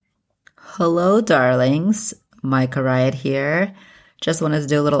Hello, darlings. Micah Riot here. Just wanted to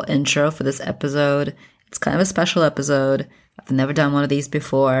do a little intro for this episode. It's kind of a special episode. I've never done one of these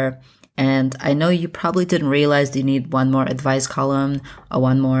before. And I know you probably didn't realize you need one more advice column or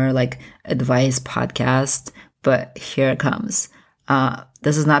one more advice podcast, but here it comes.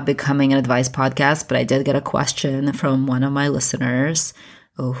 This is not becoming an advice podcast, but I did get a question from one of my listeners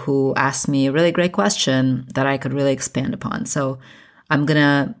who asked me a really great question that I could really expand upon. So I'm going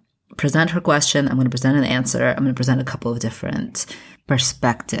to present her question. I'm going to present an answer. I'm going to present a couple of different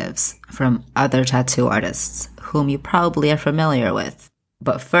perspectives from other tattoo artists whom you probably are familiar with.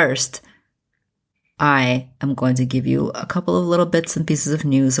 But first, I am going to give you a couple of little bits and pieces of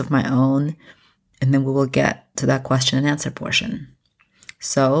news of my own, and then we will get to that question and answer portion.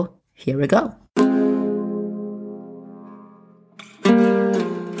 So here we go.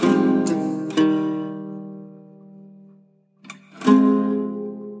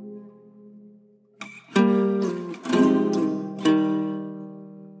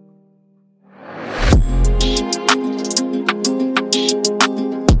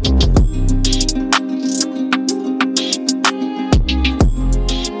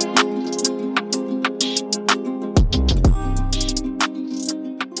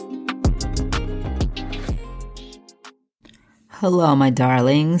 Hello, my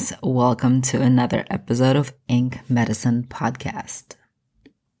darlings. Welcome to another episode of Ink Medicine Podcast.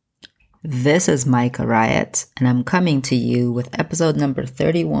 This is Micah Riot, and I'm coming to you with episode number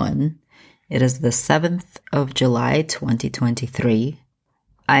 31. It is the 7th of July, 2023.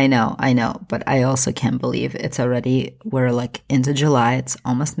 I know, but I also can't believe we're into July. It's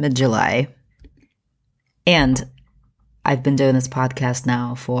almost mid-July. And I've been doing this podcast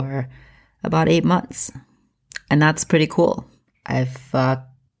now for about 8 months, and that's pretty cool. I've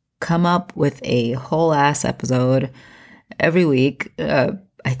come up with a whole ass episode every week. I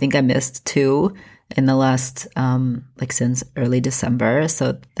think I missed 2 in the last, since early December.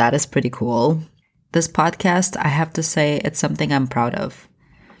 So that is pretty cool. This podcast, I have to say, it's something I'm proud of.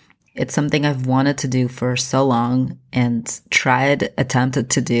 It's something I've wanted to do for so long and attempted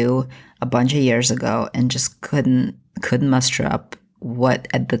to do a bunch of years ago and just couldn't muster up what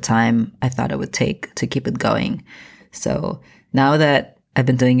at the time I thought it would take to keep it going. So now that I've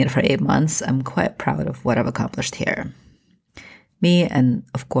been doing it for 8 months, I'm quite proud of what I've accomplished here. Me and,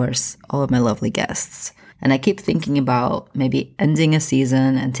 of course, all of my lovely guests. And I keep thinking about maybe ending a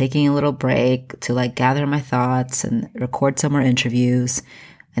season and taking a little break to gather my thoughts and record some more interviews.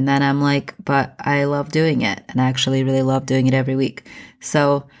 And then I'm like, but I love doing it. And I actually really love doing it every week.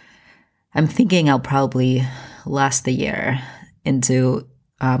 So I'm thinking I'll probably last the year into,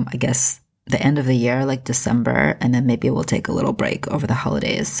 the end of the year, like December, and then maybe we'll take a little break over the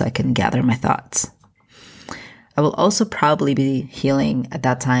holidays so I can gather my thoughts. I will also probably be healing at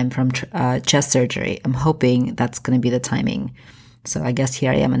that time from chest surgery. I'm hoping that's going to be the timing. So I guess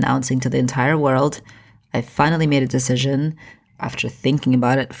here I am announcing to the entire world, I finally made a decision after thinking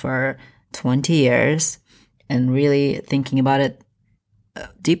about it for 20 years and really thinking about it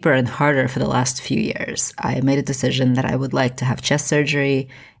deeper and harder for the last few years. I made a decision that I would like to have chest surgery.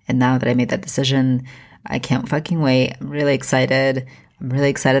 And now that I made that decision, I can't fucking wait. I'm really excited. I'm really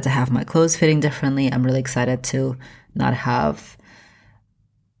excited to have my clothes fitting differently. I'm really excited to not have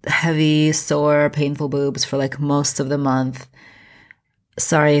heavy, sore, painful boobs for most of the month.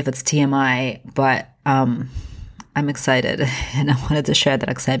 Sorry if it's TMI, but I'm excited and I wanted to share that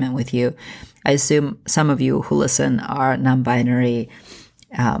excitement with you. I assume some of you who listen are non-binary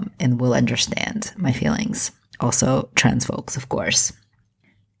and will understand my feelings. Also, trans folks, of course.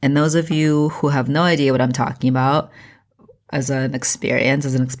 And those of you who have no idea what I'm talking about as an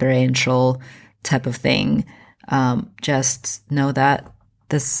experiential type of thing, just know that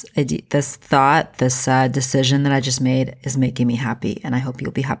this decision that I just made is making me happy, and I hope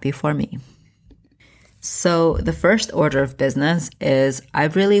you'll be happy for me. So the first order of business is I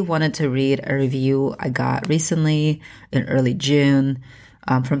really wanted to read a review I got recently in early June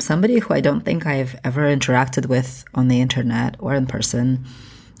from somebody who I don't think I've ever interacted with on the internet or in person.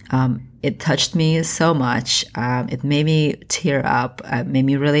 It touched me so much. It made me tear up. It made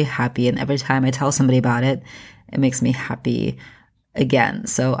me really happy. And every time I tell somebody about it, it makes me happy again.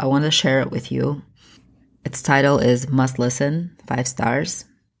 So I want to share it with you. Its title is Must Listen, 5 stars.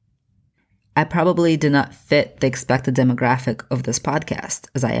 I probably do not fit the expected demographic of this podcast,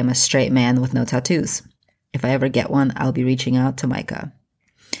 as I am a straight man with no tattoos. If I ever get one, I'll be reaching out to Micah.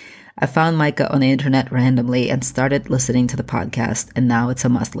 I found Micah on the internet randomly and started listening to the podcast, and now it's a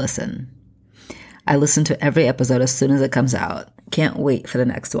must listen. I listen to every episode as soon as it comes out. Can't wait for the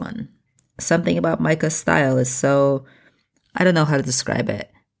next one. Something about Micah's style is so, I don't know how to describe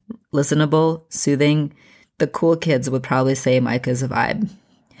it. listenable, soothing. The cool kids would probably say Micah's a vibe.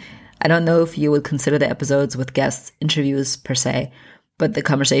 I don't know if you would consider the episodes with guests interviews per se, but the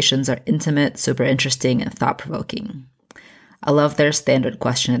conversations are intimate, super interesting, and thought-provoking. I love their standard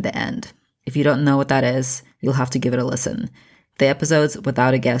question at the end. If you don't know what that is, you'll have to give it a listen. The episodes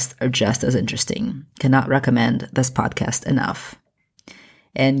without a guest are just as interesting. Cannot recommend this podcast enough.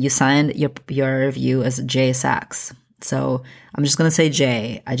 And you signed your review as Jay Sachs. So I'm just going to say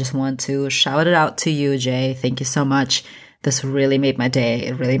Jay. I just want to shout it out to you, Jay. Thank you so much. This really made my day.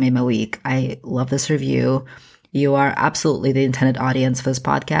 It really made my week. I love this review. You are absolutely the intended audience for this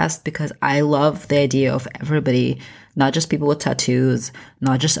podcast because I love the idea of everybody, not just people with tattoos,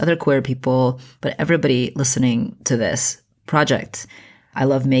 not just other queer people, but everybody listening to this project. I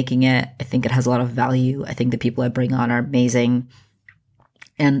love making it. I think it has a lot of value. I think the people I bring on are amazing.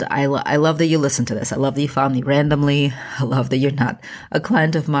 And I love that you listen to this. I love that you found me randomly. I love that you're not a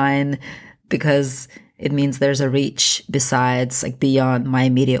client of mine because it means there's a reach besides, like, beyond my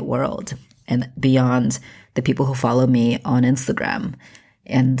immediate world and beyond the people who follow me on Instagram.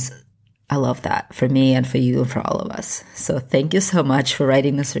 And I love that for me and for you and for all of us. So thank you so much for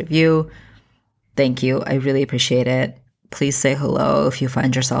writing this review. Thank you. I really appreciate it. Please say hello if you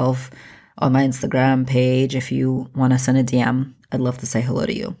find yourself on my Instagram page. If you want to send a DM, I'd love to say hello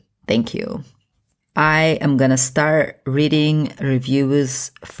to you. Thank you. I am going to start reading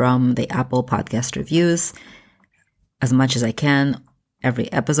reviews from the Apple Podcast reviews as much as I can.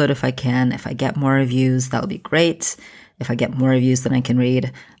 Every episode if I can. If I get more reviews, that would be great. If I get more reviews than I can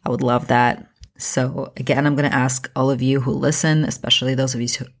read, I would love that. So again, I'm going to ask all of you who listen, especially those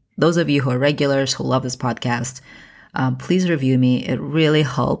of you who are regulars who love this podcast, please review me. It really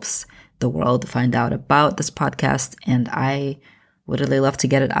helps the world find out about this podcast, and I would really love to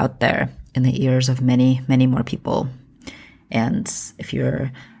get it out there in the ears of many, many more people. And if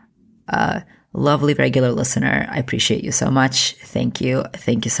you're a lovely regular listener, I appreciate you so much. Thank you.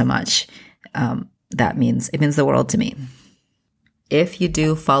 Thank you so much. It means the world to me. If you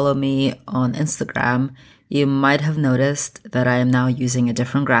do follow me on Instagram, you might have noticed that I am now using a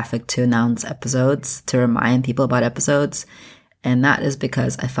different graphic to announce episodes, to remind people about episodes. And that is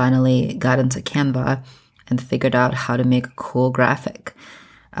because I finally got into Canva and figured out how to make a cool graphic.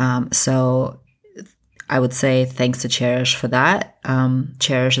 So I would say thanks to Cherish for that.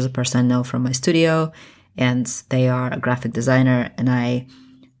 Cherish is a person I know from my studio, and they are a graphic designer. And I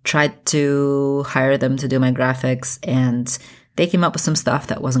tried to hire them to do my graphics, and they came up with some stuff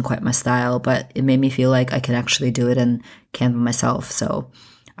that wasn't quite my style, but it made me feel like I could actually do it in Canva myself. So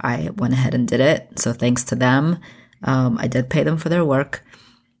I went ahead and did it. So thanks to them. I did pay them for their work.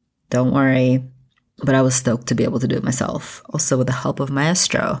 Don't worry. But I was stoked to be able to do it myself. Also with the help of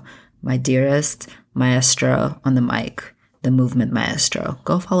Maestro, my dearest Maestro on the mic, the Movement Maestro.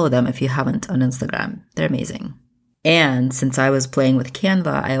 Go follow them if you haven't on Instagram. They're amazing. And since I was playing with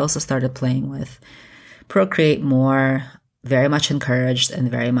Canva, I also started playing with Procreate more, very much encouraged and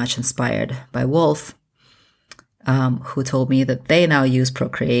very much inspired by Wolf, who told me that they now use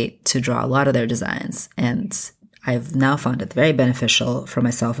Procreate to draw a lot of their designs. And I've now found it very beneficial for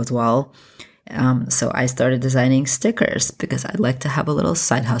myself as well. So I started designing stickers because I'd like to have a little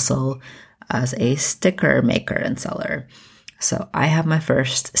side hustle as a sticker maker and seller. So I have my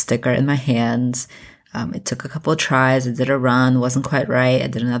first sticker in my hands. It took a couple of tries. I did a run, wasn't quite right. I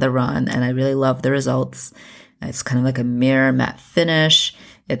did another run, and I really love the results. It's kind of like a mirror matte finish.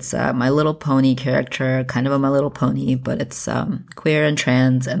 It's My Little Pony character, kind of a My Little Pony, but it's queer and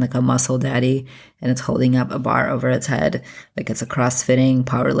trans and like a muscle daddy, and it's holding up a bar over its head. Like it's a crossfitting,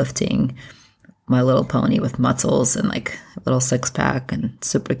 powerlifting My Little Pony with muscles and like a little six pack and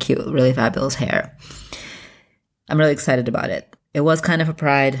super cute, really fabulous hair. I'm really excited about it. It was kind of a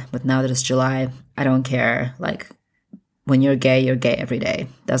pride, but now that it's July, I don't care. Like when you're gay every day.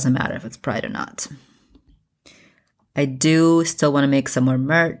 Doesn't matter if it's pride or not. I do still want to make some more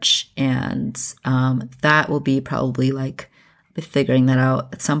merch, and that will be probably like, I'll be figuring that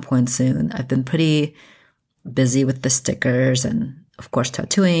out at some point soon. I've been pretty busy with the stickers and, of course,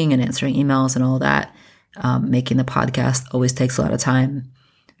 tattooing and answering emails and all that. Making the podcast always takes a lot of time.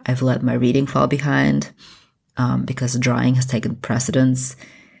 I've let my reading fall behind because drawing has taken precedence,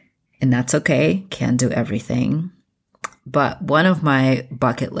 and that's okay. Can't do everything. But one of my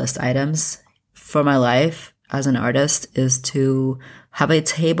bucket list items for my life as an artist is to have a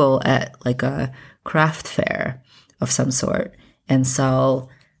table at like a craft fair of some sort and sell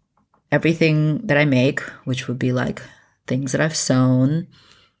everything that I make, which would be like things that I've sewn,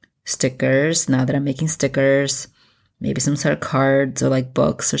 stickers, now that I'm making stickers, maybe some sort of cards or like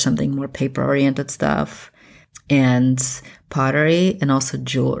books or something more paper-oriented stuff, and pottery, and also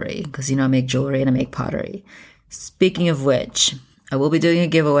jewelry, because I make jewelry and I make pottery. Speaking of which, I will be doing a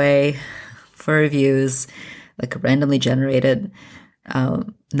giveaway for reviews, like a randomly generated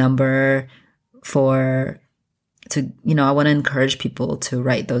number I want to encourage people to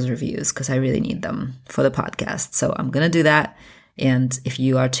write those reviews because I really need them for the podcast. So I'm going to do that. And if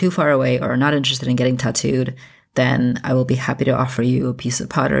you are too far away or not interested in getting tattooed, then I will be happy to offer you a piece of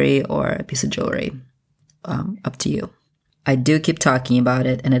pottery or a piece of jewelry. Up to you. I do keep talking about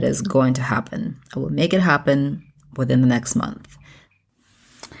it, and it is going to happen. I will make it happen within the next month.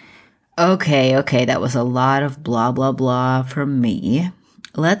 Okay, that was a lot of blah, blah, blah from me.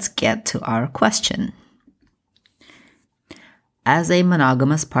 Let's get to our question. As a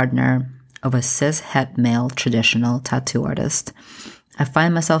monogamous partner of a cis-het male traditional tattoo artist, I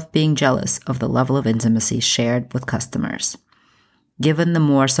find myself being jealous of the level of intimacy shared with customers. Given the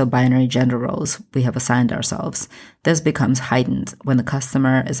more so binary gender roles we have assigned ourselves, this becomes heightened when the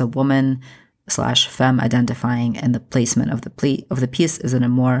customer is a woman/femme identifying and the placement of the piece is in a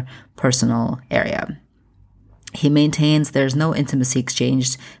more personal area. He maintains there's no intimacy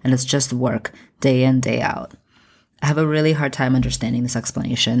exchanged and it's just work day in, day out. I have a really hard time understanding this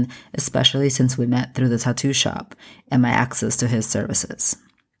explanation, especially since we met through the tattoo shop and my access to his services.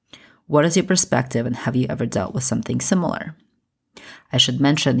 What is your perspective, and have you ever dealt with something similar? I should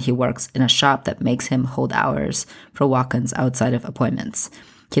mention he works in a shop that makes him hold hours for walk-ins outside of appointments.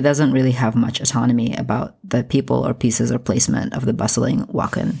 He doesn't really have much autonomy about the people or pieces or placement of the bustling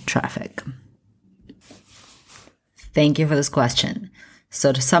walk-in traffic. Thank you for this question.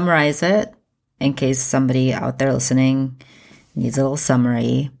 So to summarize it, in case somebody out there listening needs a little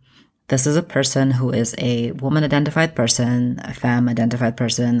summary, this is a person who is a woman-identified person, a femme-identified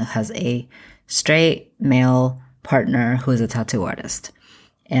person, has a straight male partner who is a tattoo artist.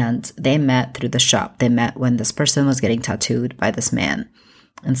 And they met through the shop. They met when this person was getting tattooed by this man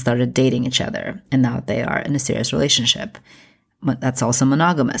and started dating each other. And now they are in a serious relationship. But that's also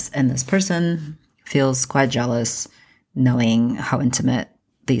monogamous. And this person feels quite jealous knowing how intimate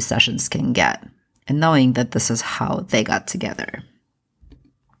these sessions can get and knowing that this is how they got together.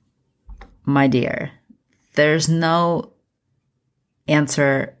 My dear, there's no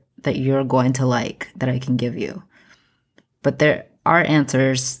answer that you're going to like that I can give you. But there are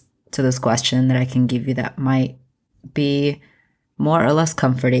answers to this question that I can give you that might be more or less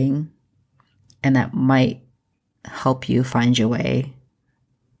comforting and that might help you find your way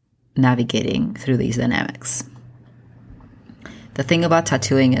navigating through these dynamics. The thing about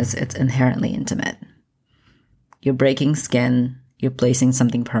tattooing is it's inherently intimate. You're breaking skin, you're placing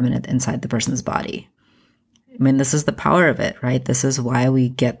something permanent inside the person's body. I mean, this is the power of it, right? This is why we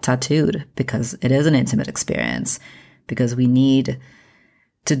get tattooed, because it is an intimate experience, because we need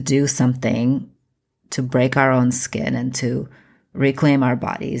to do something to break our own skin and to reclaim our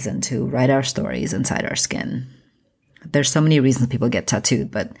bodies and to write our stories inside our skin. There's so many reasons people get tattooed,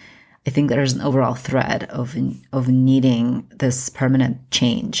 but I think there's an overall thread of needing this permanent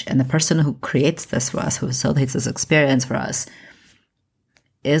change. And the person who creates this for us, who facilitates this experience for us,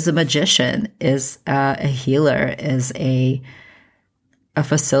 is a magician, is a healer, is a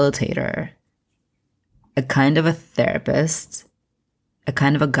facilitator, a kind of a therapist, a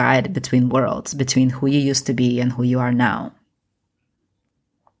kind of a guide between worlds, between who you used to be and who you are now.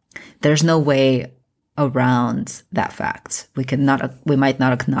 There's no way around that fact. We might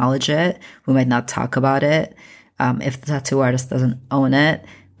not acknowledge it. We might not talk about it. If the tattoo artist doesn't own it,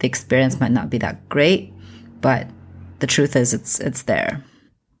 the experience might not be that great, but the truth is it's there.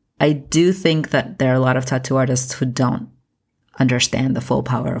 I do think that there are a lot of tattoo artists who don't understand the full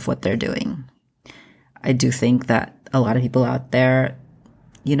power of what they're doing. I do think that a lot of people out there,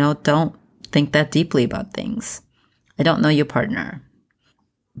 don't think that deeply about things. I don't know your partner,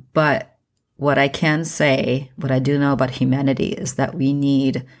 but what I can say, what I do know about humanity is that we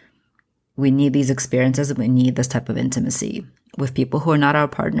need these experiences and we need this type of intimacy with people who are not our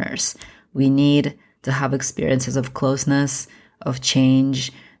partners. We need to have experiences of closeness, of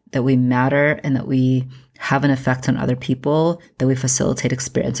change, that we matter and that we have an effect on other people, that we facilitate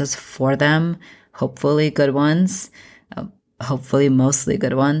experiences for them, hopefully good ones, hopefully mostly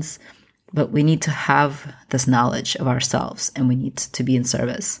good ones. But we need to have this knowledge of ourselves and we need to be in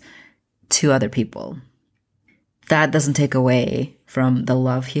service to other people. That doesn't take away from the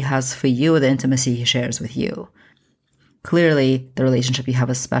love he has for you, the intimacy he shares with you. Clearly, the relationship you have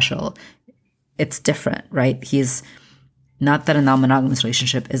is special. It's different, right? He's not that a non-monogamous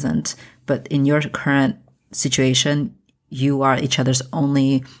relationship isn't, but in your current situation, you are each other's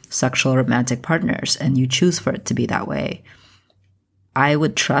only sexual romantic partners, and you choose for it to be that way. I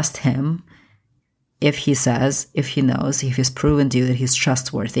would trust him if he says, if he knows, if he's proven to you that he's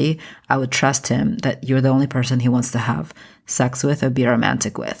trustworthy, I would trust him that you're the only person he wants to have sex with or be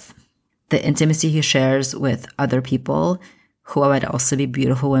romantic with. The intimacy he shares with other people, who might also be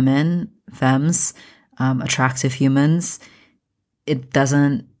beautiful women, femmes, attractive humans, it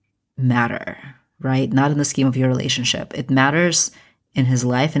doesn't matter, right? Not in the scheme of your relationship. It matters in his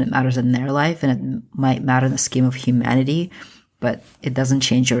life and it matters in their life, and it might matter in the scheme of humanity, but it doesn't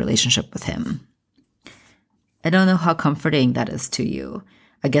change your relationship with him. I don't know how comforting that is to you.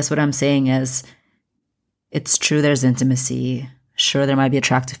 I guess what I'm saying is, it's true there's intimacy. Sure, there might be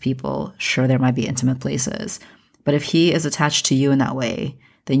attractive people. Sure, there might be intimate places. But if he is attached to you in that way,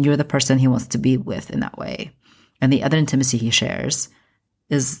 then you're the person he wants to be with in that way. And the other intimacy he shares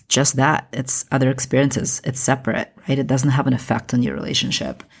is just that. It's other experiences. It's separate, right? It doesn't have an effect on your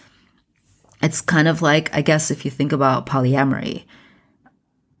relationship. It's kind of like, I guess, if you think about polyamory,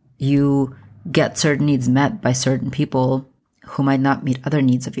 you get certain needs met by certain people who might not meet other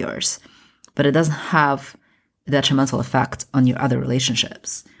needs of yours, but it doesn't have a detrimental effect on your other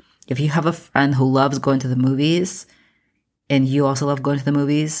relationships. If you have a friend who loves going to the movies and you also love going to the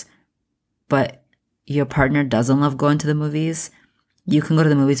movies, but your partner doesn't love going to the movies, you can go to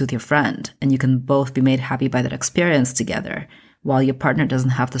the movies with your friend and you can both be made happy by that experience together, while your partner doesn't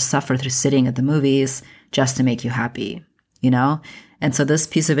have to suffer through sitting at the movies just to make you happy, you know? And so this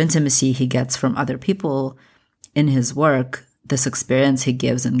piece of intimacy he gets from other people in his work, this experience he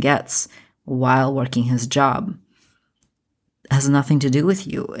gives and gets while working his job, has nothing to do with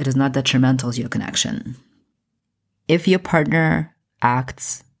you. It is not detrimental to your connection. If your partner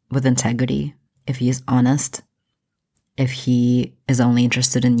acts with integrity, if he is honest, if he is only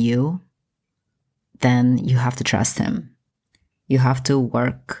interested in you, then you have to trust him. You have to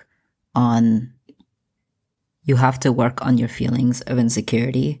work on your feelings of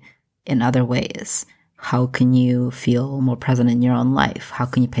insecurity in other ways. How can you feel more present in your own life? How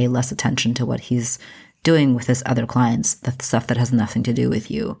can you pay less attention to what he's doing with his other clients, the stuff that has nothing to do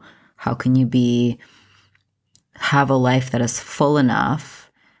with you? How can you have a life that is full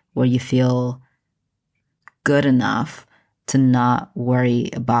enough where you feel good enough to not worry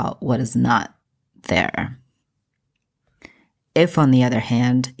about what is not there? If, on the other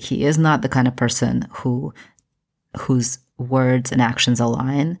hand, he is not the kind of person whose words and actions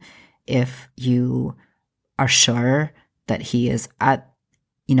align, if you are sure that he is at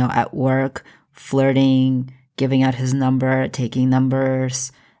work, flirting, giving out his number, taking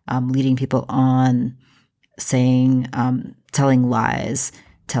numbers, leading people on, saying, telling lies,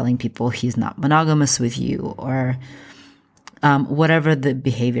 telling people he's not monogamous with you, or whatever the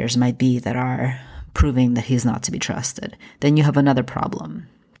behaviors might be that are proving that he's not to be trusted, then you have another problem.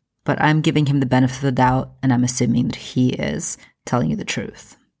 But I'm giving him the benefit of the doubt, and I'm assuming that he is telling you the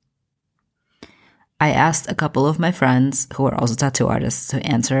truth. I asked a couple of my friends who are also tattoo artists to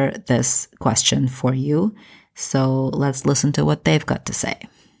answer this question for you. So let's listen to what they've got to say.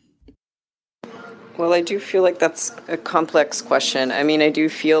 Well, I do feel like that's a complex question. I mean, I do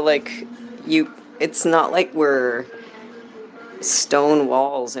feel like it's not like we're stone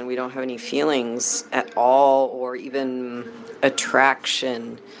walls and we don't have any feelings at all, or even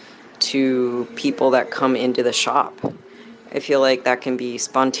attraction to people that come into the shop. I feel like that can be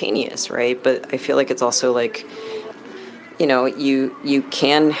spontaneous, right? But I feel like it's also like, you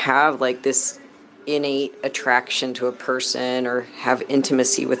can have like this innate attraction to a person or have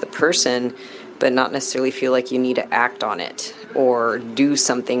intimacy with a person, but not necessarily feel like you need to act on it or do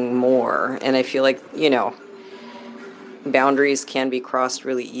something more. And I feel like, boundaries can be crossed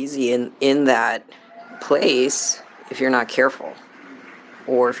really easy in that place if you're not careful,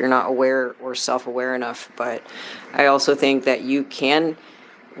 or if you're not aware or self-aware enough. But I also think that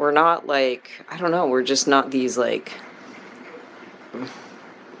we're not like, I don't know, we're just not these like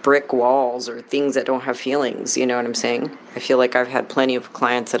brick walls or things that don't have feelings, you know what I'm saying? I feel like I've had plenty of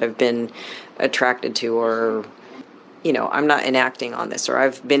clients that I've been attracted to, or, I'm not enacting on this, or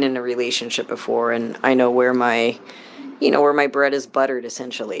I've been in a relationship before and I know where my bread is buttered,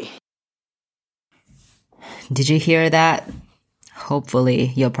 essentially. Did you hear that?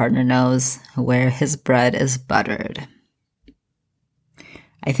 Hopefully your partner knows where his bread is buttered.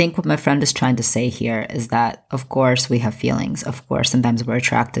 I think what my friend is trying to say here is that, of course, we have feelings. Of course, sometimes we're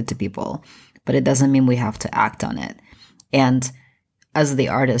attracted to people, but it doesn't mean we have to act on it. And as the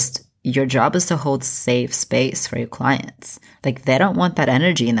artist, your job is to hold safe space for your clients. Like, they don't want that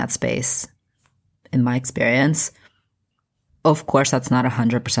energy in that space, in my experience. Of course, that's not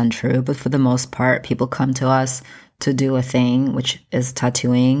 100% true, but for the most part, people come to us to do a thing, which is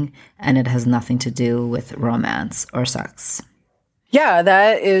tattooing, and it has nothing to do with romance or sex. Yeah,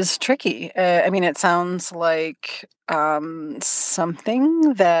 that is tricky. I mean, it sounds like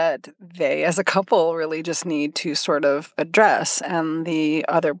something that they as a couple really just need to sort of address. And the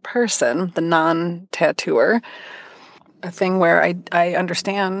other person, the non-tattooer, a thing where I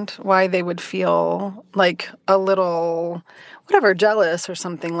understand why they would feel like a little, whatever, jealous or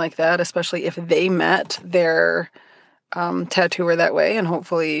something like that, especially if they met their tattooer that way, and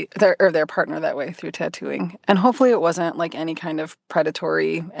hopefully their partner that way through tattooing, and hopefully it wasn't like any kind of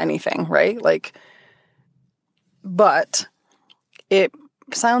predatory anything, right? Like, but it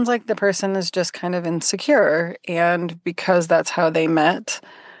sounds like the person is just kind of insecure, and because that's how they met,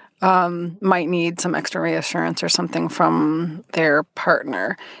 might need some extra reassurance or something from their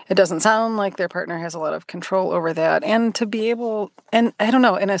partner. It doesn't sound like their partner has a lot of control over that, and to be able, and I don't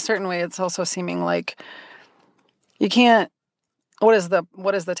know, in a certain way, it's also seeming like you can't. What is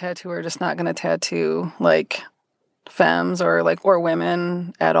the tattooer just not going to tattoo like femmes or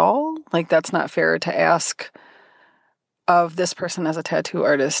women at all? Like, that's not fair to ask of this person as a tattoo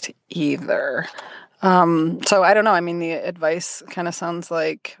artist either. So I don't know. I mean, the advice kind of sounds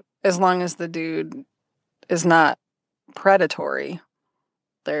like as long as the dude is not predatory,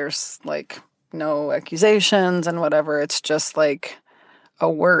 there's like no accusations and whatever. It's just like a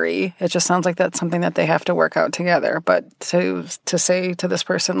worry. It just sounds like that's something that they have to work out together. But to say to this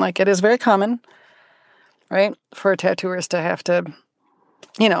person, like, it is very common, right, for tattooers to have to,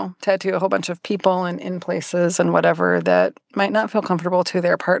 tattoo a whole bunch of people and in places and whatever that might not feel comfortable to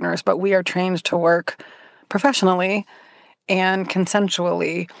their partners. But we are trained to work professionally and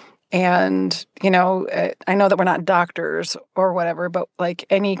consensually. And, I know that we're not doctors or whatever, but like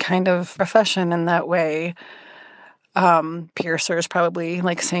any kind of profession in that way, piercers probably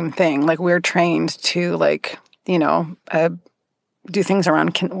like same thing. Like, we're trained to like, do things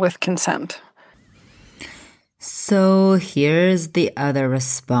around with consent. So here's the other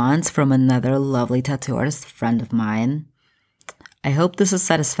response from another lovely tattoo artist friend of mine. I hope this is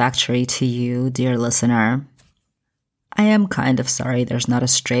satisfactory to you, dear listener. I am kind of sorry there's not a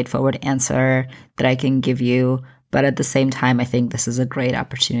straightforward answer that I can give you, but at the same time, I think this is a great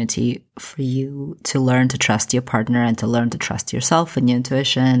opportunity for you to learn to trust your partner and to learn to trust yourself and your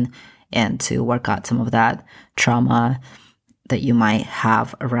intuition and to work out some of that trauma that you might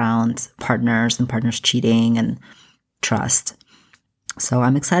have around partners and partners cheating and trust. So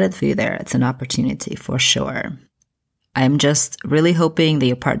I'm excited for you there. It's an opportunity for sure. I'm just really hoping that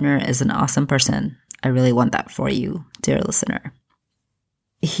your partner is an awesome person. I really want that for you, dear listener.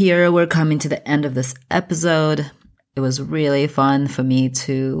 Here we're coming to the end of this episode. It was really fun for me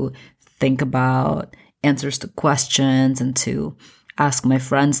to think about answers to questions and to ask my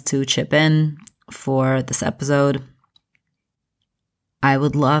friends to chip in for this episode. I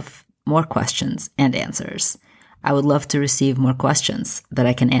would love more questions and answers. I would love to receive more questions that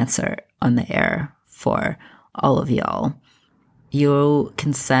I can answer on the air for all of y'all. You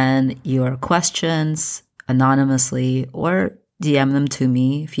can send your questions anonymously or DM them to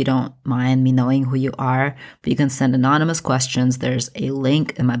me if you don't mind me knowing who you are. But you can send anonymous questions. There's a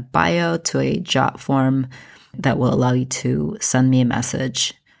link in my bio to a jot form that will allow you to send me a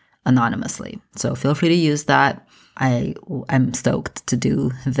message anonymously. So feel free to use that. I'm stoked to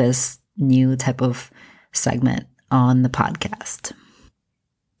do this new type of segment on the podcast.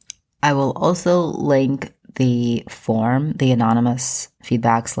 I will also link the form, the anonymous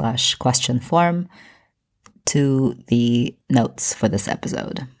feedback / question form, to the notes for this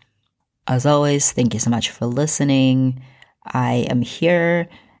episode. As always, thank you so much for listening. I am here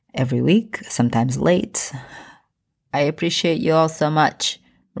every week, sometimes late. I appreciate you all so much.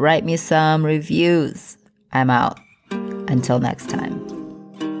 Write me some reviews. I'm out. Until next time.